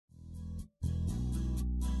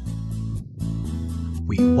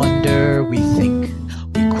We wonder, we think,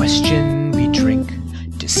 we question, we drink.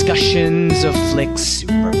 Discussions of flicks,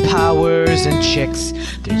 superpowers and chicks.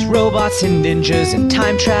 There's robots and ninjas and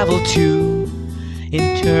time travel too.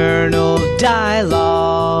 Internal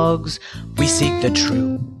dialogues, we seek the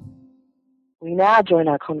true. We now join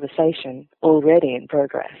our conversation, already in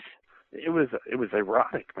progress. It was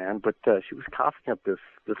erotic, man, but she was coughing up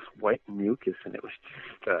this white mucus, and it was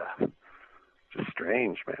just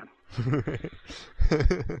strange, man.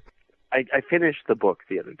 I finished the book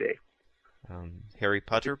the other day. Harry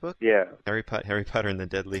Potter book? Yeah. Harry Potter and the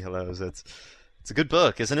Deathly Hallows. It's a good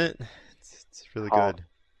book, isn't it? It's really good.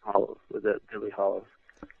 Hallows, with the Deathly Hallows.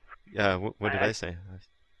 Yeah. What did I say?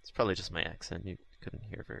 It's probably just my accent. You couldn't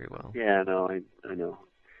hear very well. Yeah. No, I know.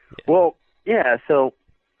 Yeah. Well, yeah. So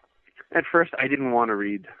at first, I didn't want to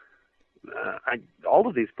read. All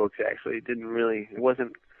of these books actually didn't really. It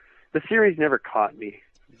wasn't. The series never caught me,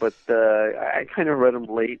 but I kind of read them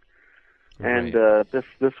late. And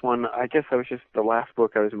this one, I guess I was just the last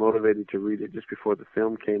book. I was motivated to read it just before the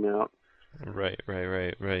film came out. Right.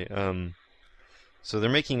 So they're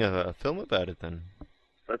making a film about it then.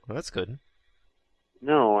 Well, that's good.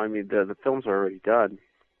 No, I mean the film's already done.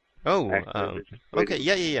 Oh, okay,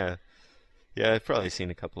 yeah. Yeah, I've probably seen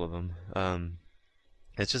a couple of them.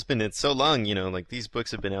 It's so long, like these books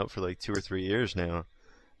have been out for like 2 or 3 years now,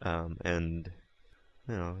 and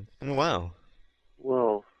it's been a while.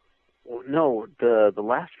 Well, no, the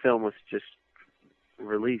last film was just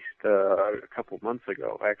released a couple months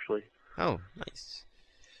ago, actually. Oh, nice.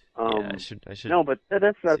 Yeah, I should. No, but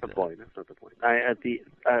that's not the point. That's not the point.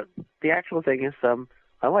 The actual thing is,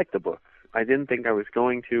 I like the book. I didn't think I was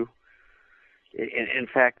going to. In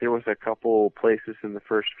fact, there was a couple places in the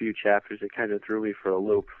first few chapters that kind of threw me for a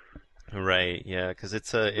loop. Right. Yeah, because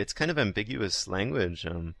it's kind of ambiguous language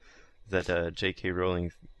that J.K.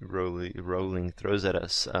 Rowling throws at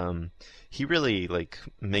us. He really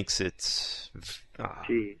makes it.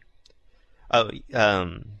 Gee.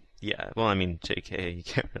 Yeah. Well, I mean, J.K. You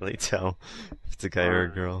can't really tell if it's a guy or a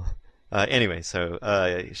girl. Anyway, so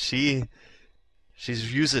she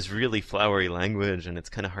uses really flowery language, and it's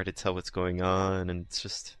kind of hard to tell what's going on, and it's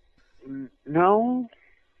just. No,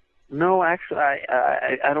 actually,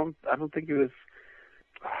 I don't think it was.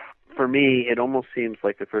 For me, it almost seems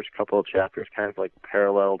like the first couple of chapters kind of like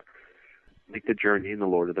paralleled, like the journey in the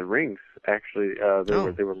Lord of the Rings. Actually,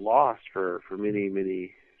 they were lost for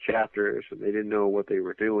many chapters, and they didn't know what they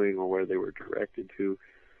were doing or where they were directed to.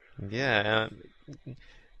 Yeah,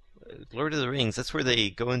 Lord of the Rings. That's where they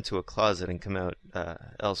go into a closet and come out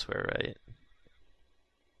elsewhere, right?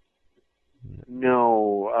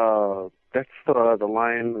 No, that's the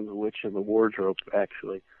Lion and the Witch and the Wardrobe,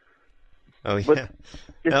 actually. Oh yeah.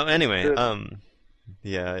 No, anyway,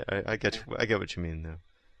 yeah, I get what you mean, though.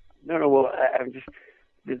 No. Well, I'm just.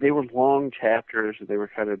 They were long chapters. They were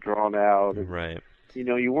kind of drawn out. And, right.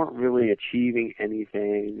 You weren't really achieving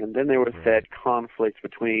anything, and then there was that conflict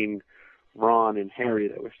between Ron and Harry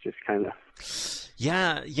that was just kind of.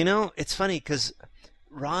 Yeah, it's funny because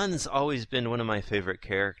Ron's always been one of my favorite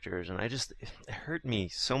characters, and it hurt me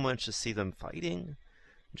so much to see them fighting.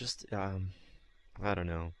 Just, I don't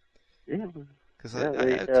know. Yeah. Because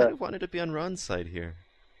I kind of wanted to be on Ron's side here.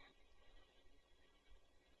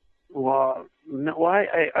 Well, no,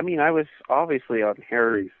 I mean, I was obviously on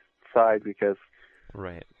Harry's side because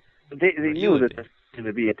they knew that this was going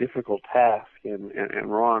to be a difficult task, and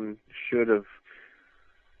Ron should have.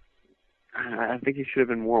 I think he should have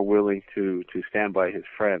been more willing to stand by his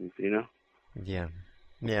friends, Yeah.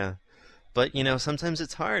 But sometimes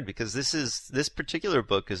it's hard because this particular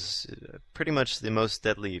book is pretty much the most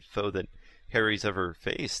deadly foe that Harry's ever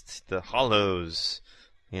faced. The Hallows,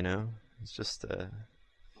 it's just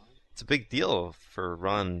it's a big deal for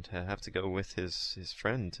Ron to have to go with his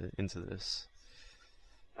friend into this.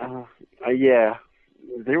 Yeah,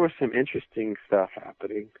 there was some interesting stuff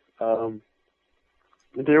happening.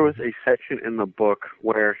 There was a section in the book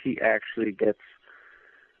where he actually gets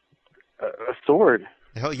a sword.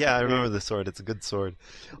 Oh yeah, I remember the sword. It's a good sword.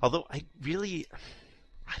 Although I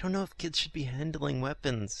don't know if kids should be handling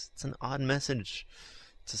weapons. It's an odd message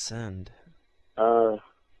to send. Well,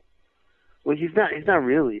 he's not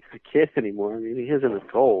really a kid anymore. I mean, he is an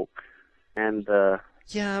adult, and.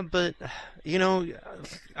 Yeah, but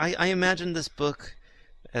I imagine this book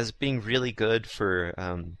as being really good for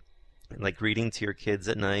reading to your kids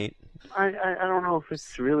at night. I don't know if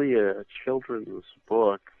it's really a children's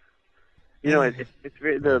book. It's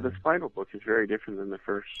very, the Spinal book is very different than the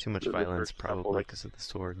first. Too much violence, probably, because of the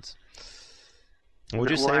swords. What would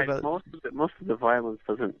you say about most of the violence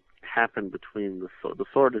doesn't happen between the sword? The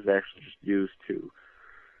sword is actually just used to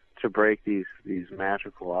to break these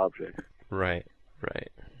magical objects. Right.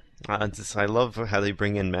 I love how they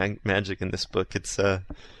bring in magic in this book. It's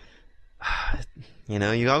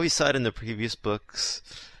you always saw it in the previous books.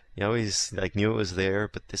 You always knew it was there,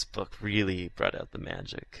 but this book really brought out the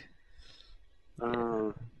magic.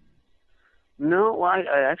 No, well, I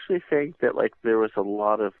actually think that there was a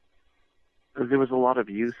lot of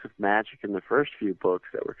use of magic in the first few books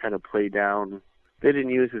that were kind of played down. They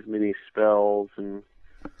didn't use as many spells, and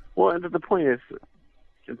the point is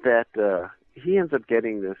that he ends up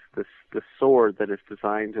getting this sword that is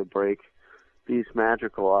designed to break these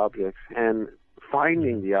magical objects, and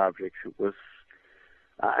finding the objects was,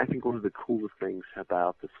 I think, one of the coolest things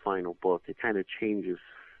about this final book. It kind of changes.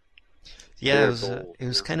 Yeah, it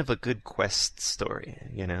was kind of a good quest story,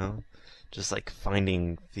 just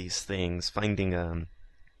finding these things, finding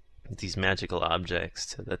these magical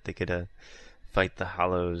objects so that they could fight the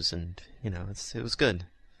Hallows, and it was good.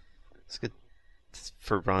 It's good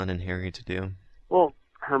for Ron and Harry to do. Well,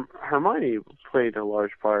 Hermione played a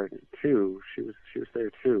large part too. She was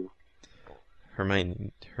there too.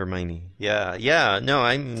 Hermione. Yeah.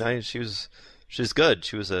 No, she's good.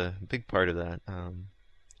 She was a big part of that.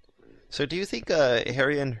 So do you think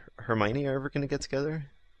Harry and Hermione are ever going to get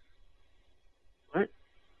together? What?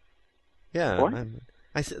 Yeah. What?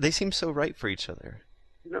 They seem so right for each other.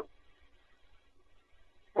 No.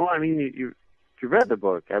 Well, I mean, you read the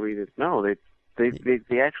book. I mean, no,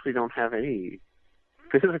 they actually don't have any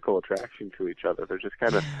physical attraction to each other. They're just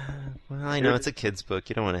kind of. Well, I know it's a kid's book.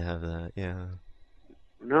 You don't want to have that. Yeah.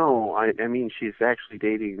 No, I mean, she's actually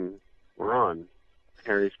dating Ron,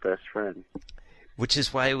 Harry's best friend. Which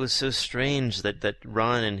is why it was so strange that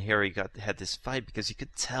Ron and Harry had this fight, because you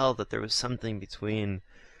could tell that there was something between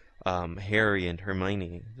Harry and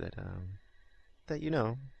Hermione that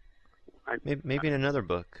maybe in another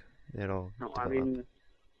book it'll. No, develop. I mean,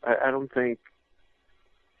 I don't think.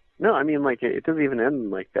 No, I mean, it doesn't even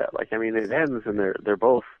end like that. I mean, it ends and they're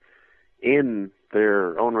both in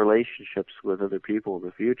their own relationships with other people in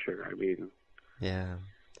the future. I mean, yeah,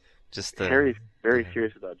 just Harry's very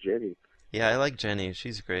serious about Jenny. Yeah, I like Jenny.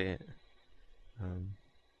 She's great.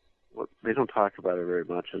 Well, they don't talk about her very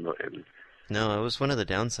much in. No, it was one of the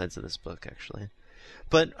downsides of this book, actually.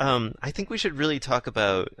 But I think we should really talk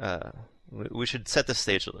about. We should set the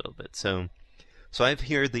stage a little bit. So I've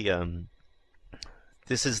here the.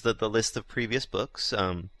 This is the list of previous books.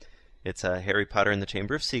 It's Harry Potter and the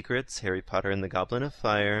Chamber of Secrets, Harry Potter and the Goblet of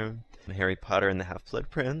Fire, Harry Potter and the Half-Blood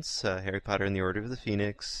Prince, Harry Potter and the Order of the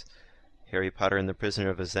Phoenix, Harry Potter and the Prisoner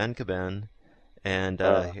of Azkaban, and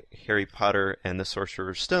Harry Potter and the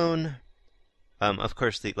Sorcerer's Stone. Of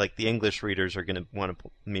course, the English readers are going to want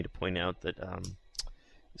me to point out that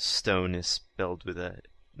stone is spelled with a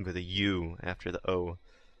U after the O.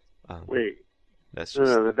 Wait. That's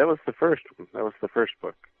just... No, that was the first one. That was the first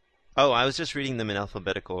book. Oh, I was just reading them in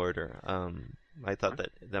alphabetical order. I thought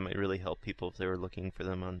that might really help people if they were looking for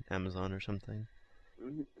them on Amazon or something.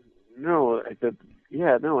 No, and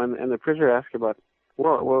the prisoner asked about.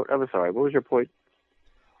 Well, I'm sorry. What was your point?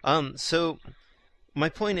 So my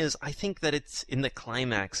point is, I think that it's in the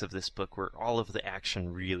climax of this book where all of the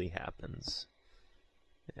action really happens.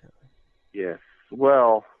 Yeah. Yes.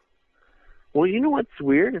 Well, you know what's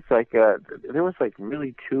weird? It's there was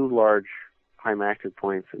really two large climactic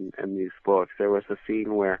points in these books. There was a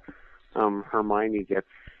scene where Hermione gets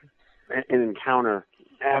an encounter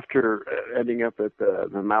after ending up at the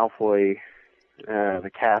Malfoy,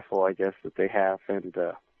 the castle, I guess, that they have, and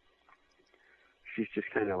she's just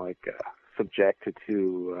kind of subjected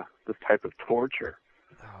to this type of torture.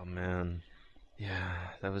 Oh man, yeah,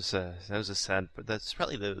 that was a sad. But that's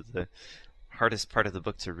probably the hardest part of the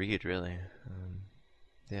book to read, really.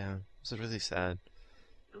 Yeah, it was really sad.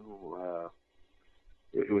 Oh,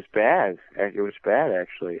 it was bad. It was bad,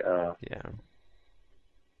 actually. Yeah.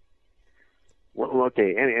 Well,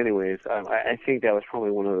 okay. Anyways, I think that was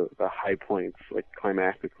probably one of the high points,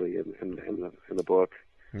 climactically, in the book.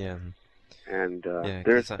 Yeah. And yeah,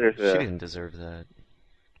 there's she didn't deserve that.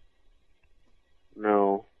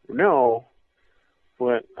 No.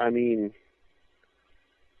 But I mean,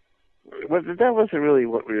 that wasn't really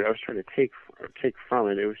what I was trying to take from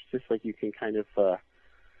it. It was just you can kind of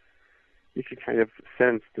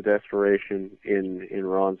sense the desperation in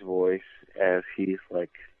Ron's voice as he's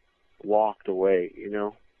walked away,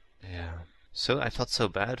 Yeah. So I felt so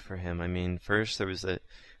bad for him. I mean, first there was the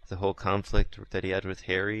whole conflict that he had with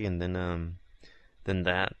Harry, and then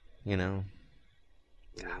that,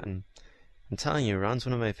 God, I'm telling you, Ron's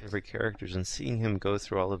one of my favorite characters, and seeing him go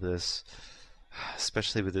through all of this,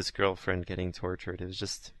 especially with his girlfriend getting tortured, it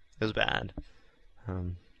was bad.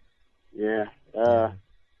 Yeah. Yeah.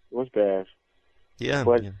 was bad. Yeah.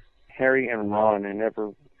 But Yeah. Harry and Ron had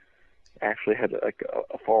never actually had like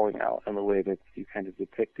a falling out in the way that you kind of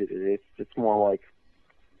depicted it. It's more like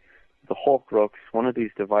the Horcrux, one of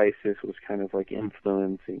these devices, was kind of like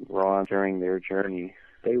influencing Ron during their journey.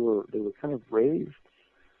 They were kind of raised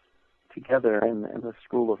together in the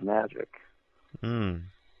school of magic. Mm.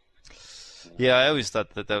 Yeah, I always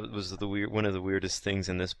thought that was one of the weirdest things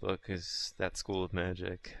in this book is that school of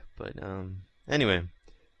magic. But anyway.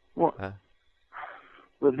 Well,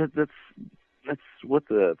 but that's what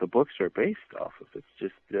the books are based off of. It's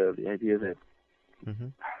just the idea that. Mm-hmm.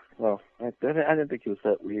 Well, I didn't think it was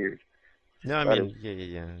that weird. No, I mean,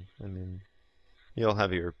 yeah. I mean, you'll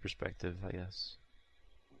have your perspective, I guess.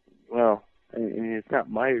 Well, I mean, it's not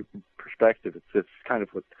my perspective. It's kind of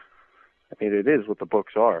what. I mean, it is what the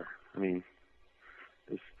books are. I mean,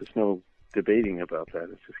 there's no debating about that.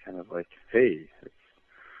 It's just kind of like, hey, it's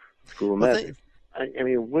school of magic. I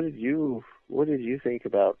mean, what did you think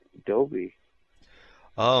about Dobby?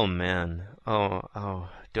 Oh man,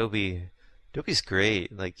 Dobby's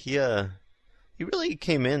great. Like he really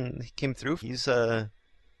came through. He was,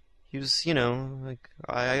 like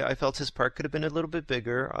I felt his part could have been a little bit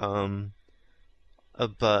bigger.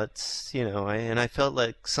 But I felt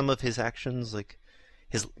like some of his actions, like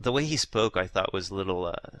the way he spoke, I thought was a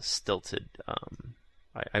little stilted.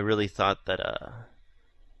 I really thought that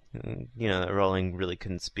that Rowling really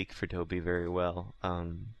couldn't speak for Dobby very well. I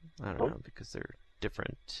don't know, because they're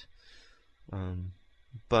different.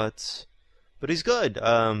 But he's good.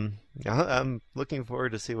 I'm looking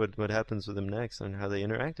forward to see what happens with him next and how they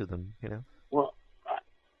interact with him. Well,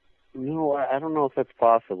 no, I don't know if that's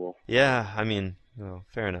possible. Yeah, I mean, well,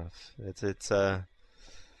 fair enough. It's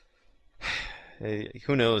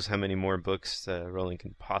who knows how many more books Rowling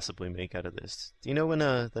can possibly make out of this. Do you know when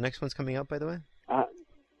the next one's coming out, by the way?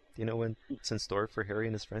 Do you know when it's in store for Harry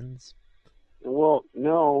and his friends? Well,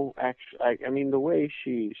 no, actually, I mean the way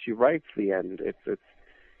she writes the end,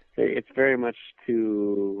 it's very much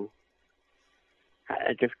to,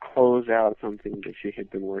 I guess, close out something that she had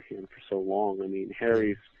been working on for so long. I mean,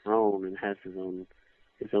 Harry's grown and has his own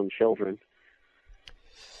children.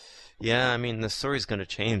 Yeah, I mean the story's going to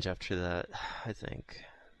change after that, I think.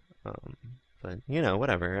 But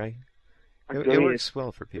whatever. It works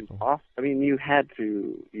well for people. I mean, you had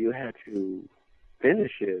to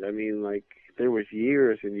finish it. I mean, like there was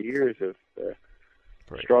years and years of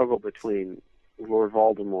struggle between Lord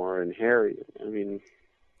Voldemort and Harry. I mean,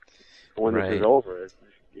 when this is over,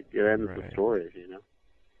 it ends the story.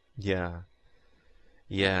 Yeah.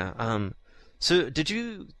 So did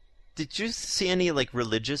you see any like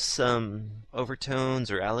religious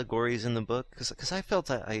overtones or allegories in the book? Because I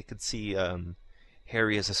felt I could see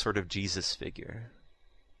Harry as a sort of Jesus figure.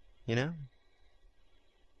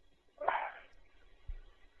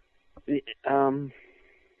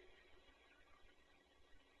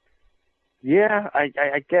 Yeah,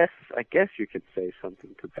 I guess you could say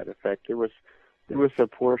something to that effect. There was a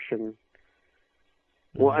portion.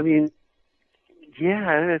 Well, I mean,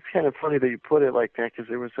 yeah, it's kind of funny that you put it like that because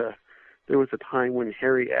there was a time when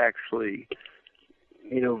Harry actually,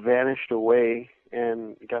 vanished away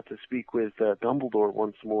and got to speak with Dumbledore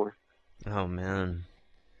once more. Oh man,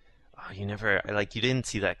 you didn't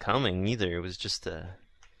see that coming either. It was just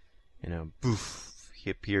boof, he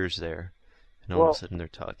appears there, and all of a sudden they're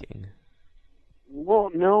talking.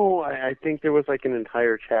 Well, no, I think there was like an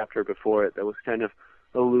entire chapter before it that was kind of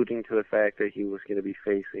alluding to the fact that he was going to be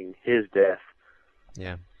facing his death.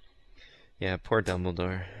 Yeah, poor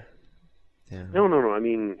Dumbledore. Yeah. No. I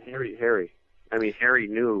mean, Harry. I mean, Harry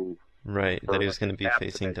knew. Right, that he was going to be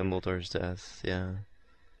facing Dumbledore's death. Yeah.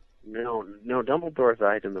 No, Dumbledore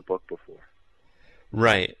died in the book before.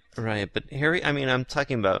 Right. But Harry, I mean, I'm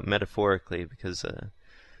talking about metaphorically because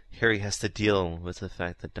Harry has to deal with the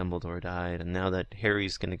fact that Dumbledore died, and now that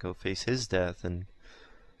Harry's going to go face his death, and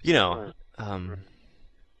well,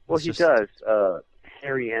 he does.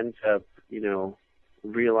 Harry ends up,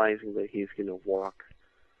 realizing that he's going to walk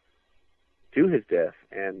to his death,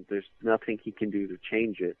 and there's nothing he can do to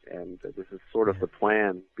change it, and this is sort of the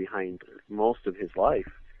plan behind most of his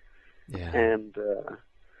life. Yeah. And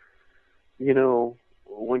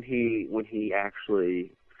when he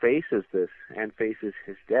actually faces this and faces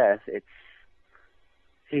his death,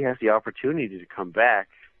 he has the opportunity to come back,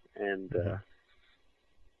 and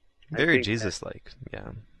very Jesus-like.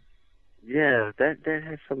 Yeah, that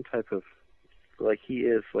has some type of, like, he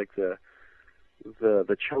is like the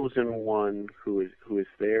chosen one who is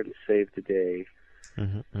there to save the day,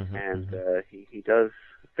 and he does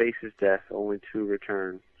face his death only to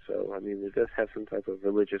return. So I mean, it does have some type of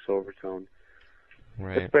religious overtone.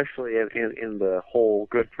 Right. especially in the whole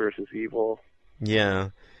good versus evil. Yeah,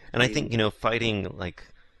 and I think fighting like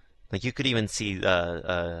you could even see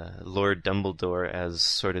Lord Dumbledore as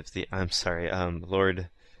sort of the Lord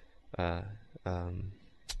uh, um,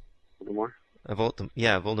 Voldemort.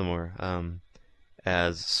 Voldemort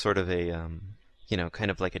as sort of a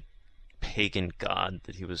kind of like a pagan god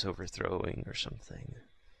that he was overthrowing or something.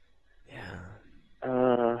 Yeah.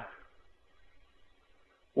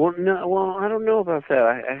 Well, no. Well, I don't know about that.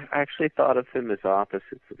 I actually thought of them as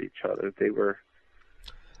opposites of each other. They were.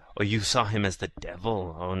 Oh, you saw him as the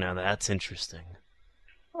devil. Oh, now that's interesting.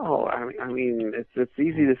 Oh, I mean, it's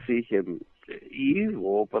easy to see him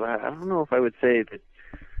evil, but I don't know if I would say that.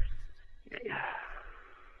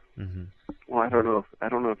 Mm-hmm. Well, I don't know. I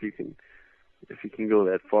don't know if you can go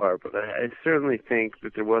that far, but I certainly think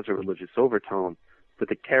that there was a religious overtone. But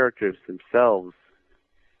the characters themselves,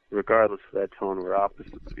 regardless of that tone, were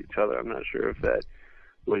opposites of each other. I'm not sure if that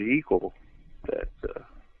would equal that.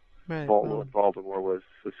 Right. Voldemort was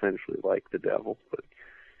essentially like the devil, but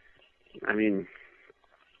I mean,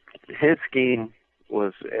 his scheme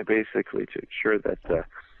was basically to ensure that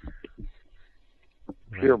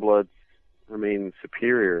purebloods remain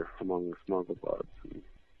superior among smugglebloods.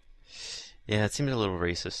 Yeah, it seemed a little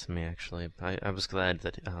racist to me, actually. I was glad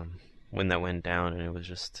that when that went down, and it was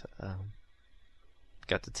just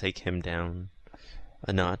got to take him down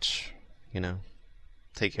a notch,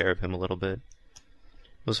 take care of him a little bit.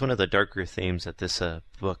 It was one of the darker themes that this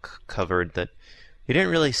book covered that you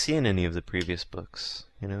didn't really see in any of the previous books.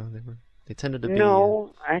 They tended to be.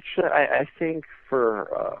 No, actually, I think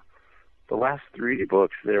for the last 3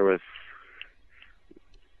 books there was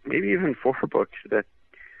maybe even 4 books that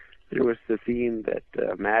there was the theme that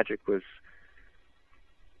magic was,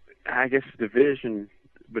 I guess, division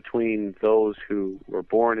between those who were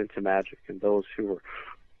born into magic and those who were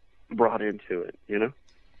brought into it.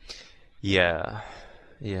 Yeah.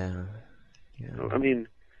 I mean,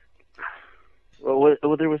 well,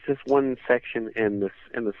 there was this one section in the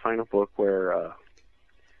final book where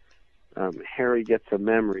Harry gets a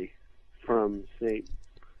memory from Snape,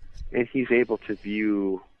 and he's able to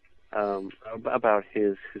view about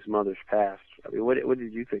his mother's past. I mean, what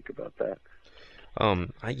did you think about that? I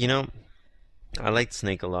liked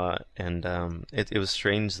Snake a lot, and it was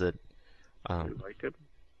strange that. You liked him?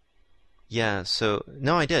 Yeah. So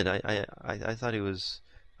no, I did. I thought he was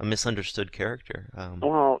a misunderstood character.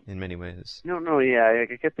 In many ways. No, yeah,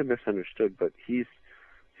 I get the misunderstood, but he's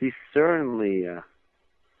certainly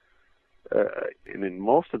in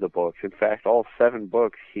most of the books. In fact, all 7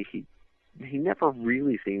 books, he never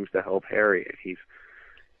really seems to help Harry. He's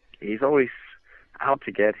always out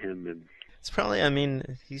to get him, and it's probably. I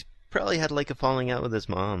mean, he's probably had like a falling out with his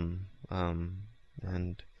mom,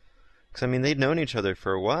 and because they'd known each other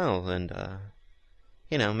for a while, and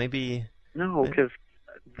maybe no, because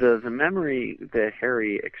the memory that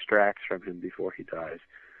Harry extracts from him before he dies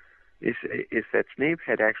is that Snape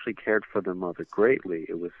had actually cared for the mother greatly.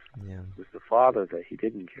 It was the father that he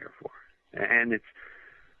didn't care for, and it's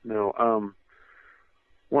well,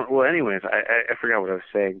 anyways, I forgot what I was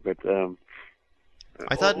saying, but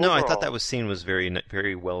I thought that scene was very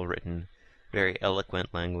very well written, very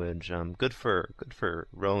eloquent language. Good for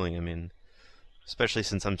Rowling. Especially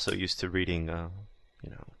since I'm so used to reading,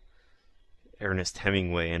 Ernest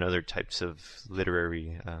Hemingway and other types of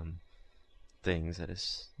literary things.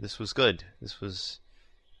 This was good. This was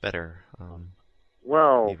better.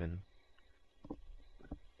 Even.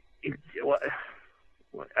 If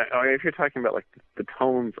you're talking about like the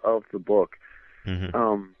tones of the book,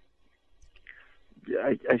 mm-hmm.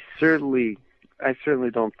 I certainly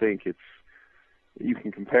don't think you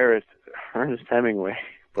can compare it to Ernest Hemingway,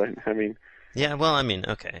 but yeah, well,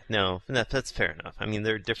 okay, no, that's fair enough.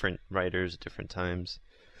 They're different writers at different times.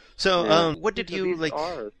 So, what did you like? These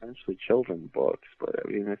are essentially children's books, but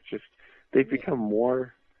it's just they've become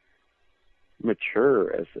more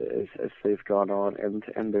mature as they've gone on,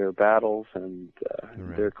 and their battles and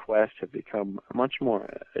their quests have become much more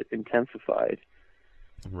intensified.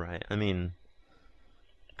 Right.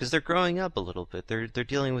 Because they're growing up a little bit. They're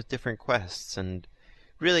dealing with different quests, and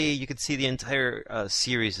really, you could see the entire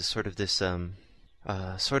series as sort of this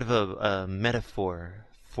sort of a metaphor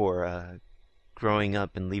for growing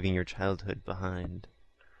up and leaving your childhood behind.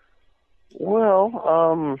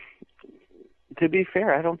 Well, to be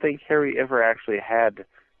fair, I don't think Harry ever actually had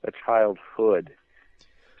a childhood.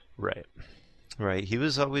 Right. He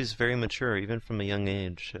was always very mature, even from a young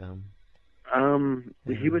age. He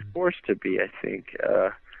was forced to be, I think.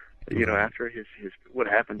 After his what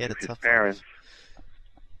happened to his parents.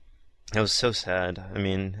 It was so sad.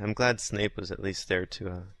 I'm glad Snape was at least there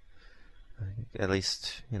to at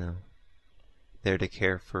least, there to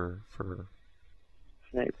care for.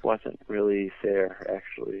 Snape wasn't really there,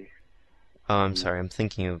 actually. Oh, I'm sorry. I'm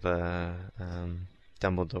thinking of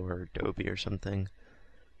Dumbledore or Dobby or something.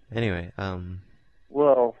 Anyway,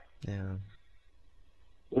 Well, yeah.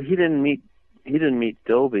 Well, he didn't meet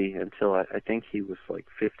Dobby until I think he was like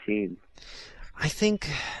 15. I think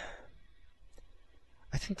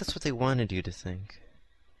that's what they wanted you to think.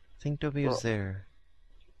 I think Dobby was there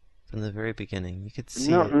from the very beginning. You could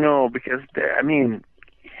see it. No, because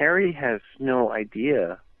Harry has no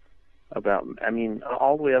idea about.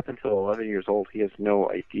 All the way up until 11 years old, he has no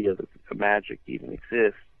idea that the magic even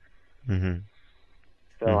exists. Mm-hmm.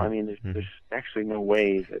 So there's actually no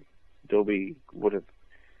way that Dobby would have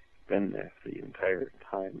been there the entire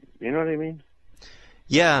time. You know what I mean?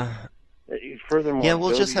 Yeah. Furthermore, yeah,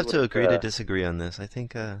 we'll Dobby just have to was, agree to disagree on this. I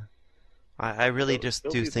think I really just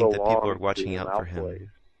do think that people are watching out for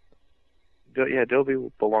him. Dobby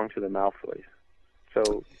belonged to the Malfoys,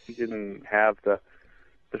 so he didn't have the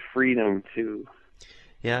freedom to.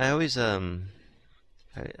 Yeah, I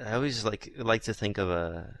always like to think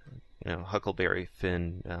of Huckleberry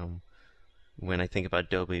Finn when I think about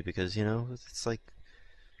Dobby, because it's like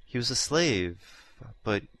he was a slave,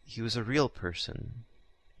 but he was a real person,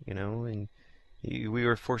 and we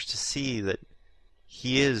were forced to see that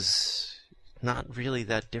he is not really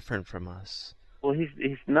that different from us. Well,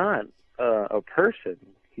 he's not a person.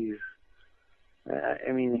 He's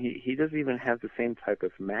he doesn't even have the same type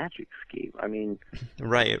of magic scheme.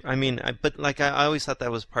 Right. But I always thought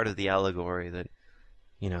that was part of the allegory, that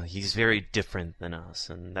he's very different than us,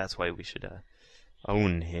 and that's why we should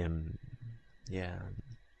own him. Yeah.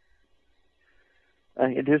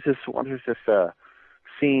 There's this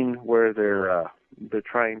scene where they're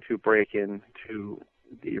trying to break into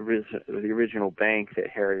the original bank that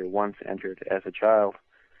Harry once entered as a child.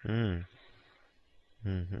 Mm.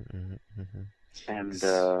 Mm-hmm, mm-hmm, mm-hmm. And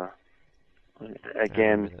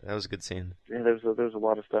again, that was a good scene. Yeah, there was a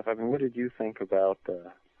lot of stuff. What did you think about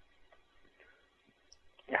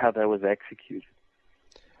how that was executed?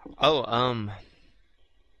 Oh,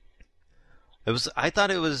 I thought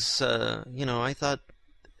it was, I thought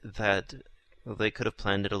that they could have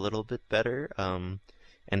planned it a little bit better, and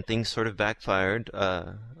things sort of backfired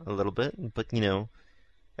a little bit. But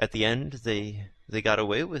at the end they got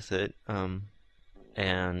away with it, and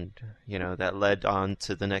that led on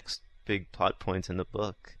to the next big plot points in the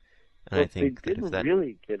book. And well, I think they didn't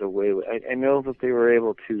really get away with. I know that they were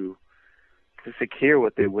able to secure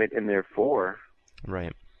what they went in there for.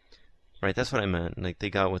 Right. Right, that's what I meant. Like,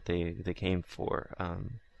 they got what they came for,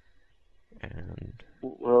 and...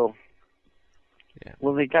 Well, yeah.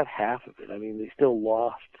 Well, they got half of it. They still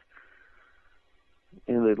lost.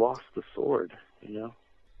 They lost the sword,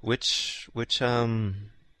 Which was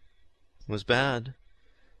bad,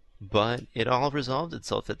 but it all resolved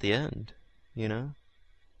itself at the end, Yeah,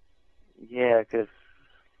 because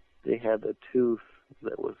they had the tooth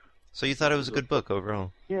that was... So you thought it was a good book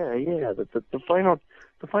overall? Yeah. The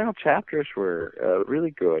final chapters were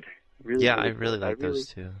really good. Really, yeah, really I really good. like those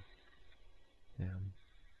too. Yeah.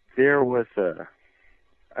 There was a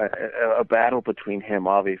battle between him,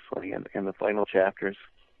 obviously, in the final chapters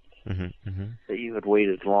that you had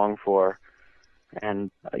waited long for,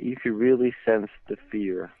 and you could really sense the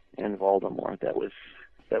fear in Voldemort that was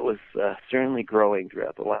certainly growing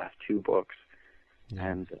throughout the last two books. Yeah.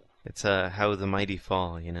 And it's how the mighty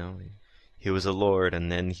fall, He was a lord,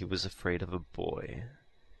 and then he was afraid of a boy.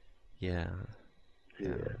 Yeah.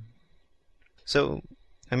 So,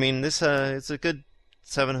 this it's a good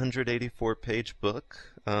 784-page book.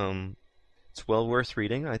 It's well worth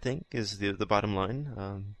reading, I think, is the bottom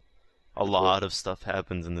line. A lot of stuff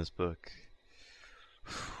happens in this book.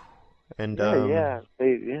 And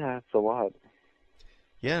it's a lot.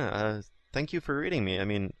 Yeah, thank you for reading me.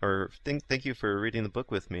 Thank you for reading the book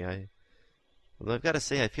with me. I've got to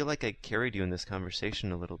say, I feel like I carried you in this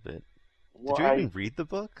conversation a little bit. Well, Did you even read the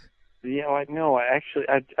book? Yeah, I know.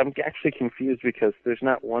 I'm actually confused because there's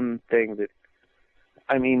not one thing that.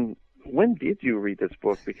 When did you read this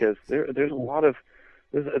book? Because there's a lot of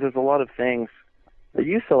things that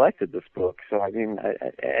you selected this book. So I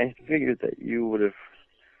figured that you would have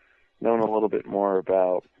known a little bit more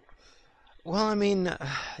about. Well, you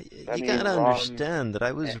gotta understand that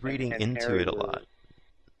I was reading into Harry it a lot.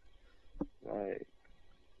 Right.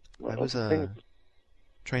 I was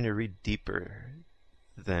trying to read deeper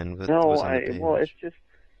than what No, was on the page. Well, it's just,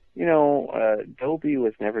 Dobby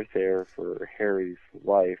was never there for Harry's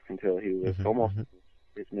life until he was almost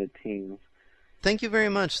his mid-teens. Thank you very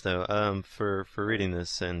much, though, for reading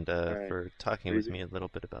this and right. for talking with me a little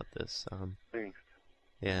bit about this. Thanks.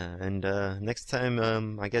 Yeah, and next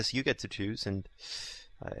time, I guess you get to choose, and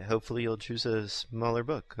hopefully you'll choose a smaller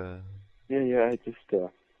book. Yeah. I just.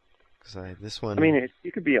 Because this one. I mean,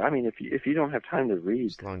 you could be. I mean, if you don't have time to read,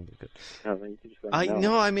 it's long but good. then you can just let me know.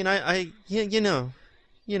 No, I mean, yeah,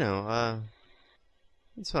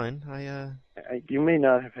 it's fine. You may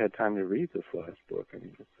not have had time to read this last book. I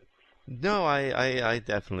mean, No, I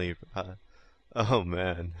definitely. Oh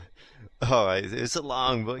man, it's a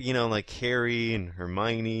long book. Like Harry and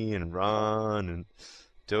Hermione and Ron and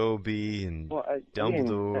Dobby and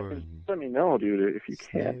Dumbledore. And let me know, dude, if you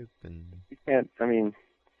Snape can't. You can't. I mean,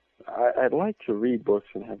 I'd like to read books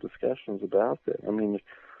and have discussions about them. I mean,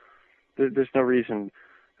 there's no reason.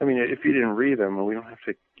 I mean, if you didn't read them, we don't have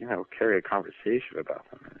to, carry a conversation about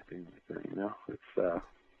them or anything like that. It's.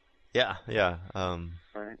 Yeah.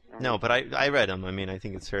 Right. No, but I read them. I mean, I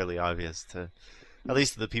think it's fairly obvious to, at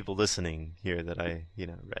least to the people listening here, that I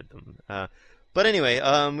read them. But anyway,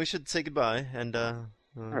 we should say goodbye and. All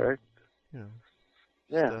right.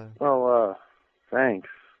 Yeah. Well, thanks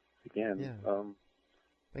again. Yeah.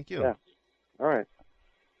 Thank you. Yeah. All right.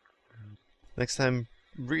 Next time,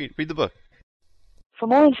 read the book. For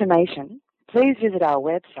more information, please visit our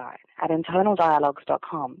website at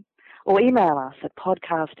internaldialogues.com or email us at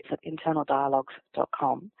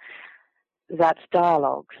podcast@internaldialogues.com. That's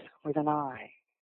dialogues with an I.